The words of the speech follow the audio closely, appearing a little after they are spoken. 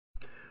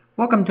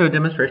Welcome to a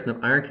demonstration of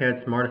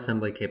IronCAD Smart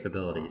Assembly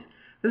capabilities.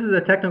 This is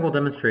a technical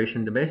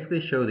demonstration to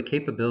basically show the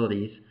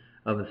capabilities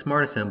of the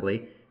Smart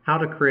Assembly, how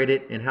to create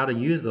it, and how to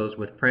use those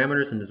with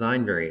parameters and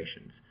design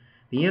variations.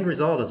 The end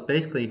result is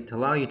basically to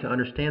allow you to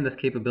understand this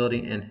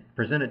capability and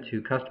present it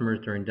to customers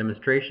during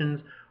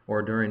demonstrations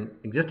or during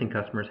existing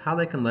customers, how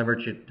they can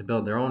leverage it to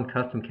build their own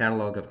custom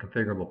catalog of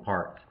configurable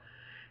parts.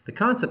 The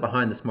concept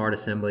behind the Smart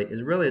Assembly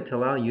is really to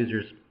allow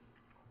users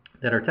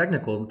that are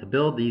technical to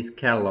build these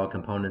catalog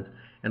components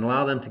and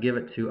allow them to give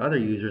it to other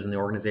users in the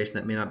organization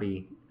that may not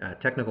be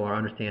technical or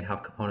understand how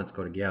components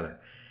go together.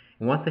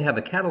 And once they have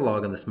a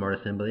catalog of the Smart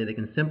Assembly, they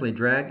can simply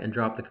drag and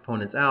drop the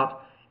components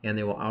out, and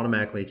they will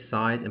automatically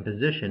size and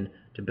position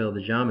to build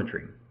the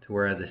geometry. To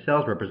whereas a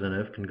sales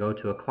representative can go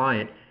to a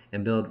client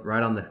and build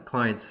right on the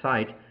client's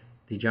site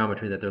the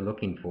geometry that they're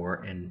looking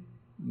for and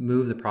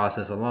move the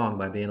process along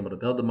by being able to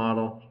build the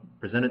model,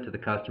 present it to the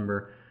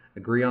customer,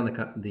 agree on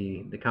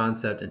the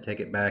concept, and take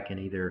it back and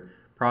either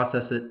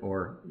process it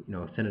or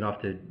send it off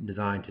to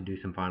design to do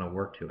some final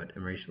work to it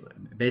and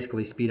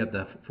basically speed up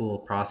the full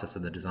process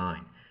of the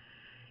design.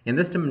 In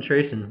this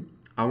demonstration,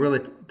 I'll really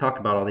talk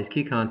about all these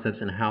key concepts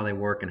and how they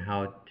work and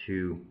how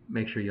to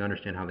make sure you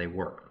understand how they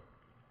work.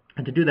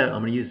 And to do that,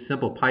 I'm going to use a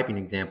simple piping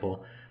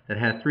example that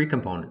has three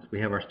components.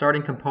 We have our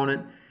starting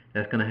component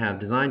that's going to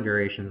have design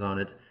variations on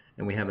it,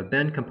 and we have a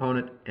bend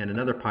component and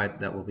another pipe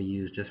that will be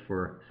used just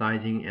for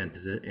sizing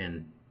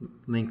and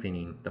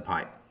lengthening the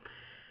pipe.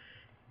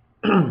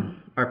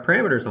 Our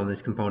parameters on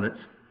these components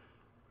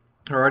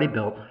are already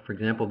built. For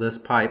example, this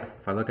pipe,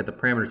 if I look at the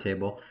parameter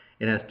table,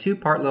 it has two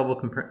part level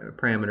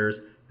parameters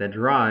that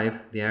drive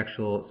the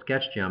actual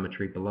sketch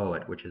geometry below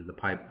it, which is the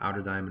pipe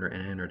outer diameter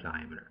and inner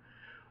diameter.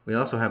 We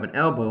also have an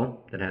elbow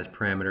that has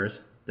parameters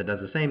that does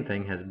the same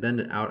thing, has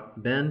bend,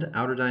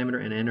 outer diameter,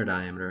 and inner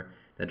diameter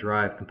that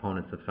drive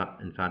components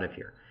inside of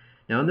here.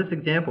 Now in this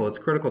example,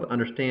 it's critical to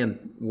understand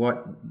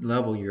what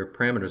level your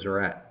parameters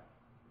are at.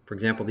 For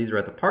example, these are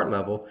at the part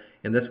level,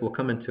 and this will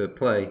come into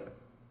play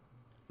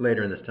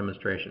later in this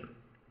demonstration.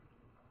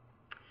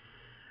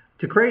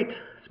 To create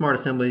smart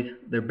assemblies,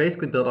 they're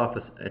basically built off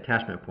of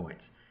attachment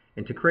points.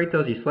 And to create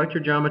those, you select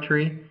your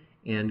geometry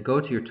and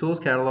go to your tools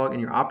catalog. In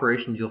your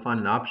operations, you'll find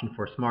an option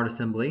for smart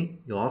assembly.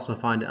 You'll also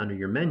find it under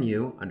your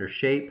menu, under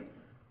shape,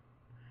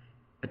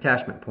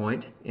 attachment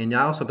point, and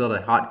I also built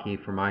a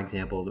hotkey for my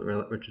example,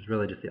 which is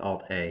really just the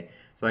Alt-A.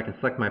 So I can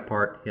select my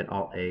part, hit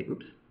Alt-A,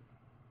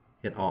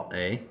 hit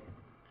Alt-A,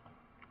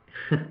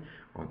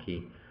 wrong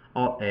key,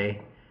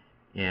 Alt-A,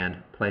 and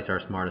place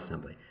our smart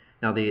assembly.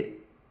 Now the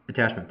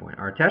attachment point.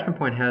 Our attachment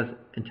point has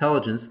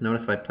intelligence.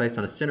 Notice if I place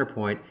on a center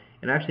point,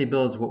 it actually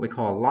builds what we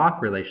call a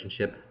lock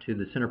relationship to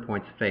the center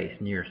point's face,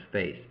 nearest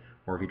face.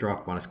 Or if you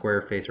drop on a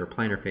square face or a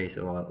planar face,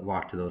 it will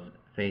lock to those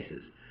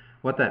faces.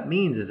 What that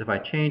means is if I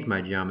change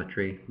my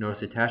geometry, notice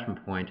the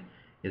attachment point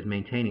is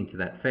maintaining to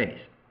that face.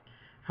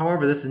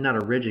 However, this is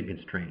not a rigid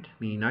constraint,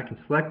 meaning I can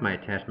select my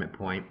attachment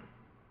point,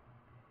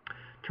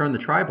 turn the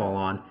tri-ball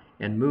on,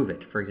 and move it.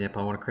 For example,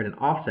 I want to create an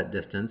offset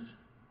distance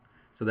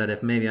so that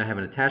if maybe I have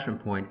an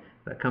attachment point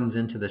that comes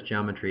into this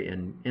geometry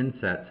and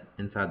insets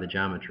inside the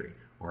geometry,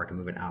 or I can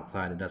move it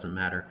outside, it doesn't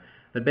matter.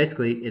 But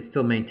basically, it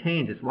still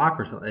maintains its lock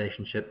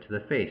relationship to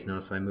the face.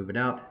 Notice if I move it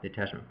out, the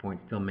attachment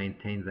point still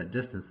maintains that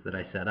distance that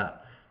I set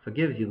up. So it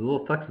gives you a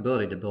little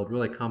flexibility to build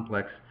really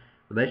complex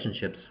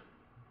relationships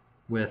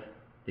with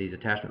these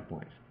attachment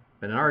points.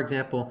 But in our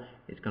example,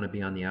 it's going to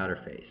be on the outer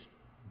face.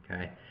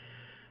 Okay.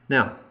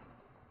 Now,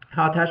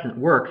 how attachment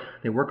works,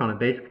 they work on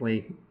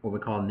basically what we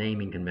call a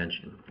naming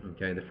convention.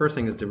 Okay. The first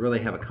thing is to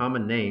really have a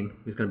common name,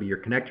 which is going to be your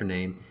connector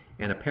name,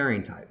 and a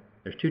pairing type.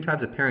 There's two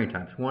types of pairing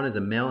types. One is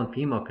a male and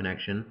female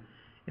connection,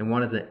 and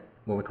one is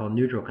what we call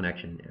neutral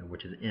connection,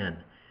 which is N.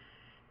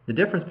 The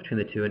difference between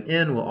the two, an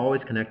N will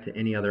always connect to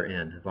any other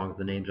N. As long as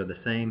the names are the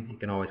same, it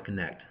can always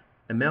connect.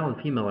 A male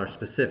and female are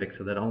specific,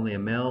 so that only a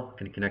male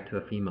can connect to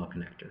a female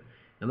connector.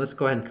 And let's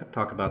go ahead and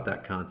talk about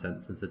that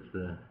concept, since it's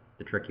the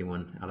tricky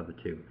one out of the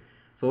two.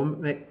 So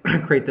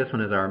we'll create this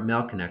one as our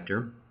male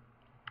connector.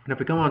 And if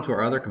we come on to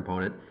our other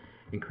component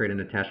and create an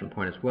attachment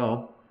point as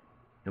well,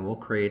 and we'll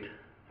create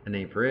a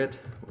name for it,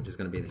 which is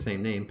going to be the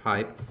same name,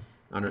 pipe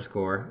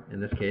underscore, in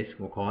this case,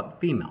 we'll call it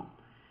female.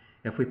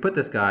 If we put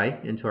this guy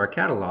into our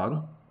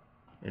catalog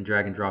and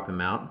drag and drop him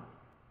out,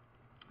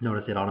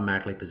 notice it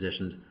automatically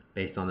positions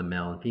based on the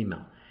male and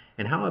female.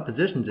 And how it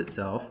positions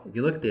itself, if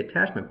you look at the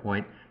attachment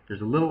point,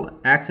 there's a little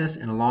axis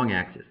and a long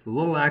axis. The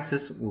little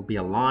axis will be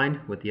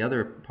aligned with the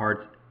other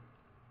part's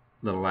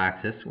little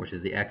axis, which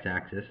is the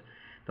x-axis.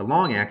 The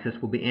long axis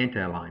will be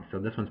anti-aligned. So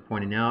this one's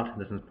pointing out,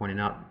 this one's pointing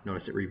out.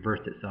 Notice it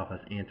reversed itself as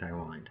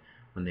anti-aligned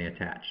when they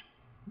attach.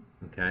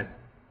 Okay?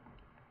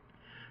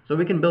 So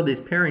we can build these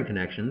pairing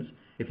connections.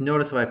 If you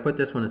notice, if I put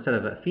this one instead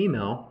of a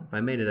female, if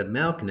I made it a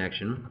male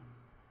connection,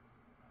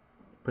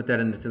 put that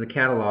into the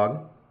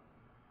catalog,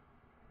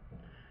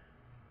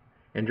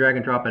 and drag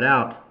and drop it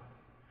out,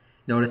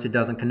 notice it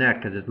doesn't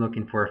connect because it's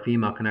looking for a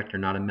female connector,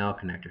 not a male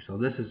connector. So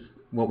this is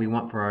what we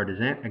want for our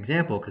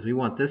example, because we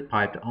want this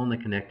pipe to only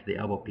connect to the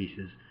elbow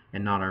pieces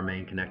and not our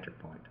main connector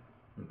point.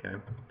 Okay.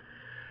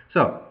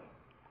 So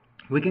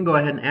We can go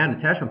ahead and add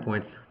attachment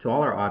points to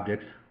all our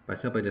objects by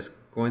simply just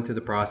going through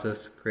the process,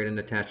 create an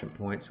attachment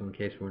point. So in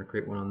case we want to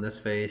create one on this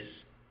face,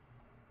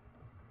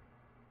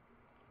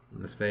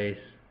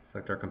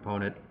 select our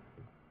component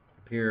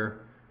up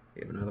here.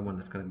 We have another one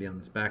that's going to be on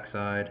this back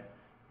side,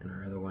 and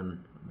our other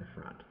one on the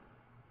front.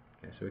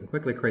 Okay, so we can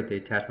quickly create the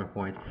attachment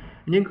points.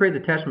 And you can create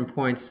the attachment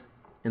points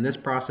in this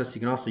process. You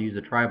can also use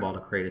the triball to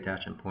create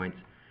attachment points.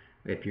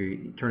 If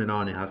you turn it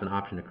on, it has an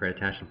option to create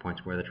attachment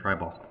points where the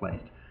triball is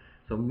placed.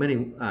 So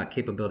many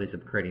capabilities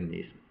of creating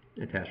these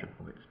attachment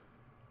points.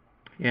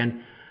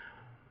 And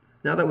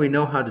now that we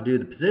know how to do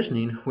the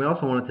positioning, we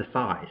also want it to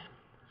size.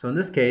 So in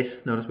this case,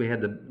 notice we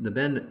had the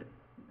bend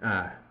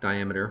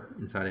diameter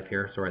inside of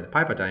here, sorry, the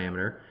pipe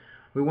diameter.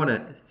 We want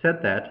to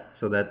set that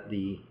so that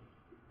the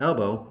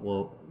elbow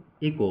will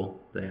equal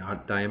the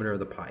diameter of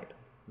the pipe.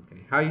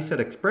 Okay. How you set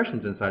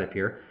expressions inside of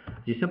here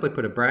is you simply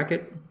put a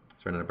bracket,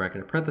 sorry, not a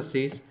bracket, a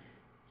parentheses,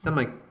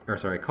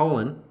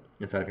 colon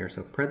inside of here.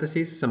 So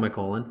parentheses,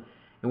 semicolon,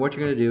 and what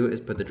you're going to do is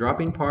put the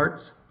dropping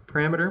parts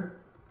parameter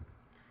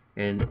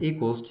and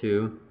equals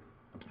to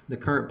the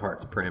current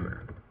parts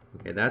parameter.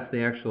 Okay, that's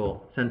the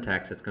actual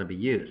syntax that's going to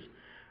be used.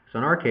 So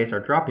in our case, our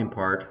dropping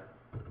part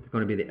is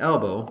going to be the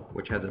elbow,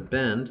 which has a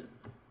bend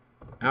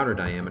outer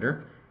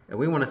diameter, and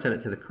we want to set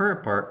it to the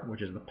current part,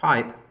 which is the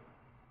pipe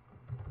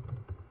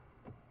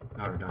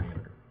outer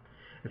diameter.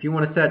 If you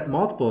want to set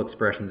multiple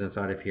expressions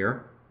inside of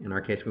here, in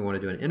our case we want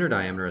to do an inner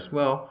diameter as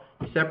well,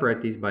 you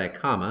separate these by a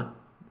comma,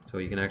 so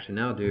you can actually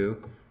now do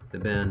the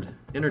bend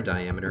inner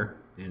diameter,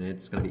 and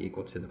it's going to be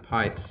equal to the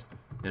pipe's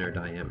inner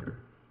diameter.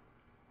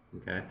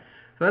 Okay,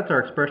 so that's our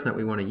expression that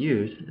we want to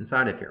use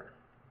inside of here.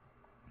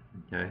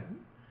 Okay,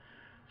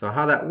 so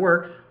how that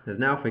works is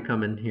now if we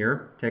come in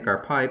here, take our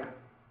pipe,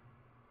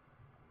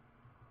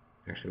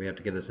 actually we have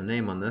to give this a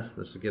name on this,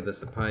 let's give this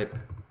a pipe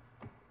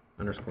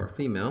underscore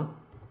female.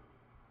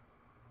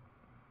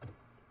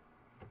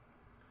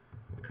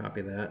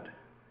 Copy that,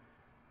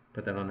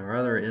 put that on our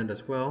other end as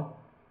well.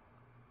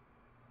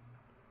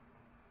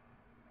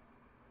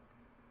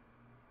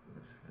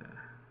 Let's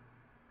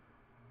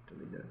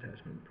delete that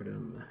attachment and put it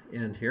on the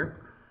end here.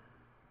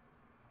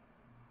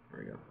 There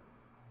we go.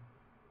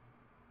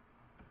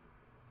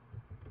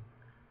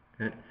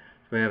 Okay,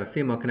 so we have a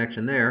female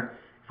connection there.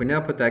 If we now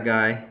put that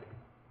guy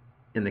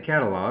in the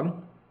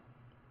catalog,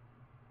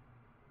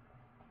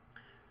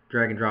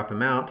 drag and drop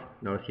him out,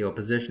 notice he'll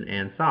position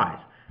and size.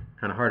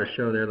 Kind of hard to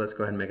show there. Let's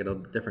go ahead and make it a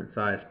different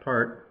size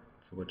part.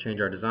 So we'll change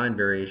our design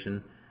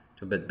variation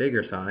to a bit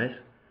bigger size.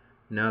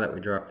 Now that we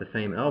dropped the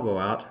same elbow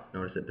out,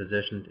 notice it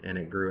positioned and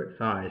it grew its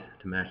size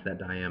to match that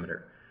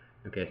diameter.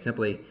 Okay,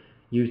 simply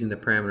using the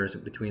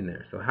parameters between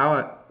there. So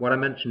what I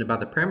mentioned about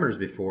the parameters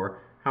before,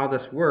 how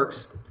this works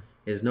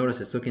is notice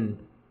it's looking,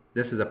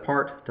 this is a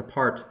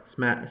part-to-part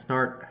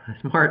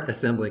smart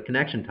assembly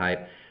connection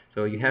type.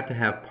 So you have to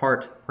have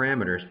part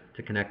parameters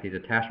to connect these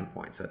attachment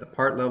points. So at the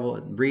part level,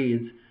 it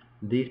reads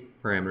these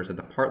parameters at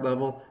the part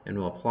level and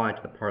will apply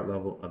to the part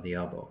level of the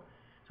elbow.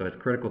 So it's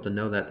critical to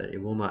know that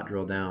it will not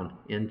drill down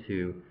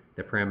into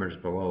the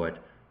parameters below it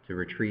to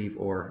retrieve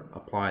or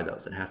apply those.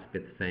 It has to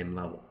be at the same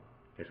level.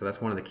 Okay, so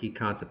that's one of the key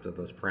concepts of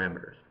those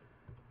parameters.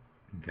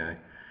 Okay,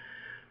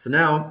 so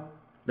now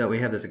that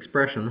we have this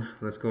expression,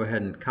 let's go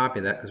ahead and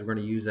copy that because we're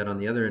going to use that on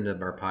the other end of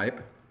our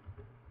pipe.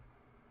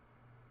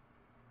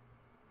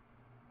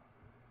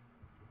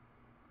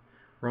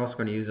 We're also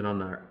going to use it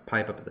on our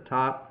pipe up at the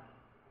top.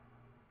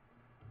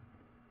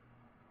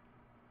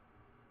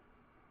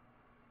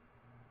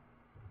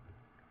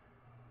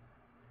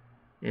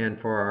 And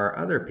for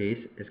our other piece,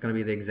 it's going to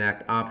be the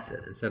exact opposite.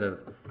 Instead of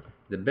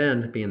the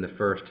bend being the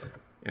first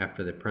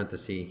after the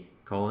parenthesis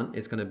colon,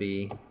 it's going to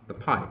be the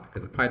pipe,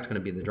 because the pipe's going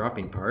to be the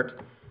dropping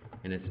part,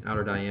 and its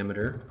outer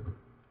diameter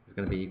is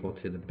going to be equal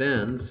to the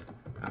bend's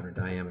outer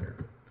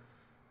diameter.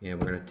 And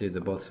we're going to do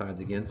the both sides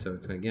again, so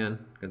it's again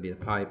going to be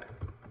the pipe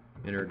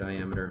inner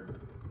diameter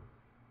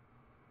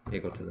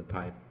equal to the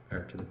pipe,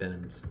 or to the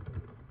bend's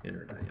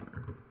inner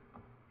diameter.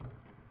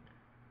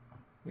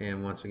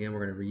 And once again,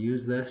 we're going to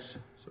reuse this.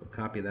 So we'll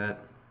copy that,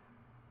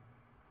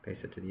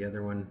 paste it to the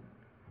other one,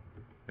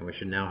 and we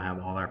should now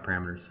have all our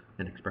parameters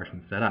and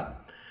expressions set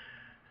up.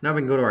 So now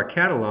we can go to our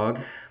catalog.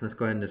 Let's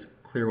go ahead and just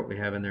clear what we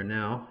have in there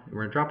now.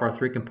 We're going to drop our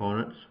three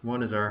components.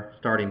 One is our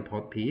starting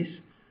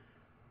piece,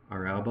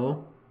 our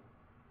elbow,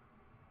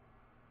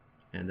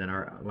 and then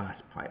our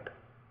last pipe.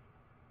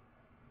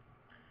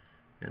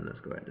 And let's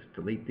go ahead and just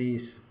delete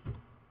these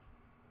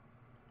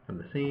from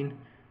the scene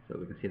so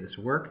we can see this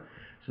work.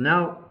 So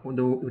now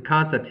the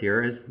concept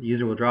here is the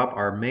user will drop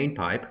our main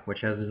pipe,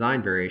 which has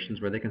design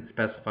variations where they can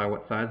specify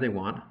what size they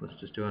want. Let's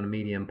just do on a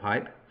medium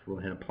pipe. So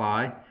we'll hit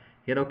apply,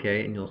 hit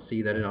OK, and you'll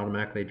see that it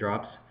automatically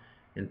drops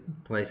and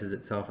places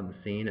itself in the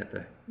scene at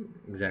the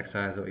exact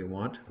size that we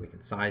want. We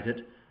can size it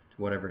to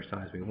whatever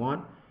size we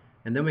want,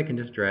 and then we can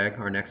just drag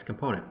our next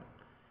component,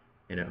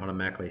 and it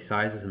automatically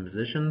sizes and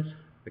positions.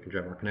 We can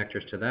drag our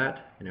connectors to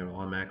that, and it will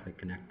automatically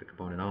connect the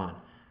component on.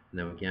 And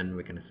then again,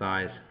 we can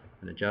size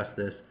and adjust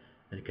this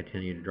and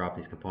continue to drop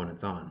these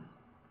components on.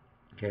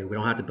 Okay, we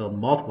don't have to build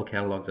multiple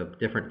catalogs of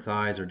different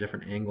size or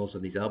different angles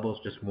of these elbows,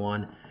 just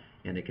one,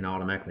 and it can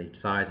automatically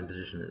size and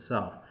position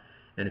itself.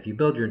 And if you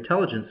build your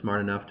intelligence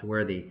smart enough to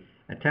where the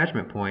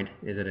attachment point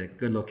is at a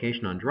good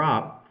location on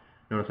drop,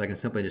 notice I can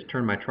simply just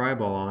turn my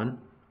tri-ball on,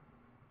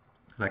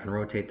 and I can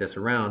rotate this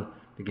around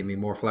to give me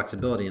more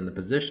flexibility in the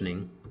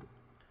positioning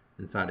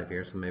inside of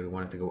here. So maybe I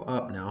want it to go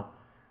up now.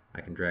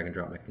 I can drag and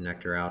drop my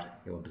connector out,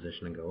 it will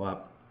position and go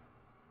up.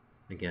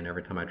 Again,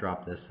 every time I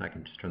drop this, I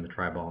can just turn the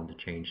tri-ball on to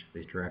change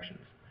these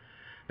directions.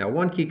 Now,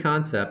 one key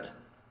concept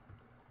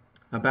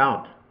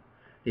about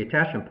the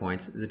attachment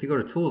points is if you go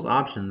to Tools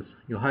Options,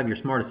 you'll have your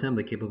Smart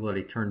Assembly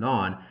capability turned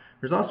on.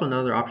 There's also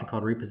another option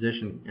called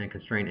Reposition and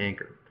Constrain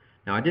Anchor.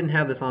 Now, I didn't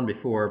have this on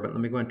before, but let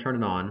me go ahead and turn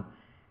it on.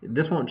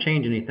 This won't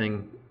change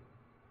anything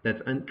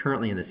that's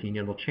currently in the scene.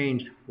 It will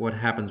change what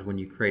happens when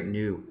you create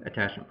new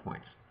attachment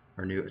points,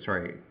 or new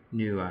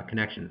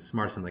connections,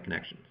 Smart Assembly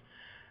connections.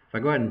 If I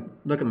go ahead and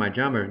look at my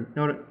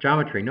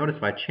geometry, notice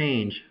if I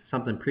change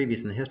something previous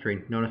in the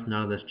history, notice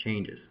none of this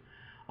changes.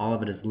 All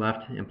of it is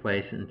left in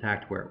place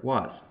intact where it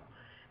was.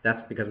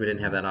 That's because we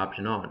didn't have that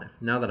option on.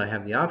 Now that I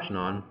have the option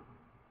on,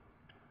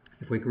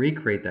 if we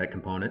recreate that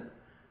component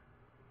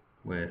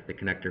with the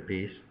connector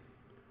piece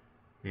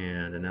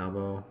and an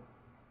elbow,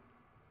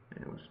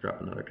 and let's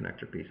drop another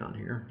connector piece on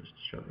here just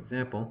to show the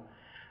example.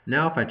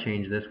 Now if I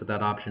change this with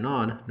that option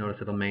on, notice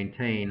it'll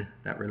maintain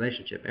that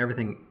relationship.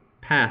 Everything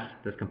past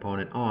this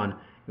component on,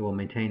 it will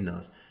maintain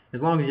those.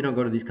 As long as you don't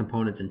go to these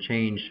components and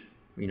change,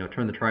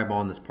 turn the tri-ball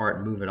on this part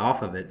and move it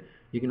off of it,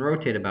 you can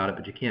rotate about it,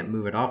 but you can't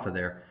move it off of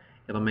there.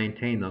 It'll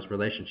maintain those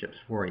relationships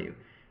for you.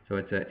 So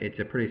it's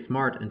a pretty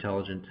smart,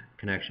 intelligent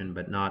connection,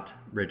 but not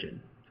rigid.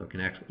 So it can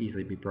actually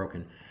easily be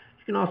broken.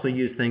 You can also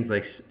use things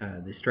like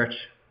the stretch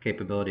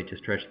capability to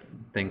stretch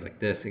things like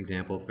this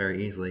example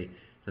very easily,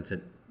 since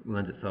it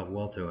lends itself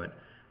well to it.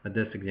 But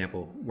this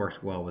example works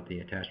well with the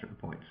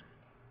attachment points.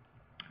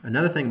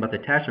 Another thing about the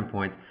attachment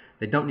points,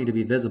 they don't need to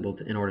be visible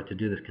in order to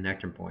do this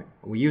connector point.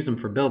 We use them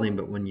for building,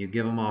 but when you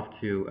give them off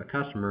to a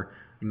customer,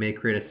 you may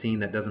create a scene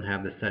that doesn't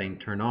have this setting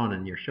turned on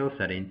in your show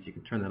settings. You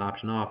can turn that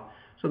option off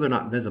so they're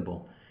not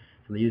visible.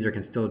 So the user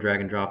can still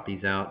drag and drop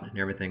these out and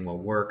everything will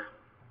work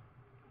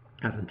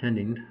as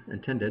intended.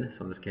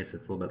 So in this case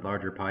it's a little bit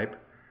larger pipe.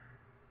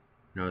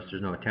 Notice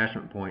there's no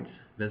attachment points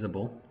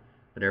visible,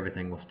 but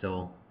everything will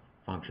still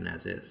function as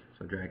is.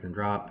 So drag and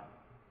drop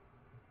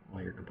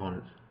all your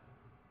components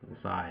will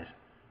size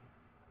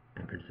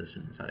and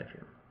position inside of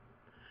here.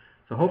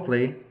 So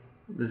hopefully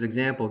this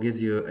example gives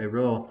you a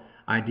real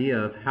idea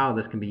of how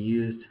this can be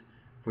used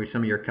for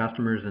some of your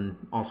customers, and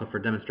also for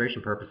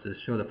demonstration purposes,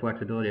 show the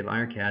flexibility of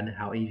IronCAD,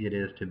 how easy it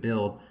is to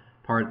build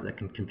parts that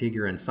can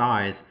configure and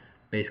size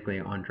basically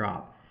on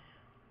drop.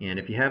 And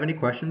if you have any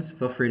questions,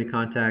 feel free to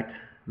contact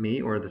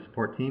me or the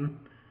support team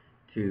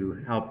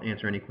to help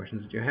answer any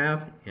questions that you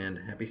have, and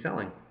happy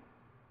selling.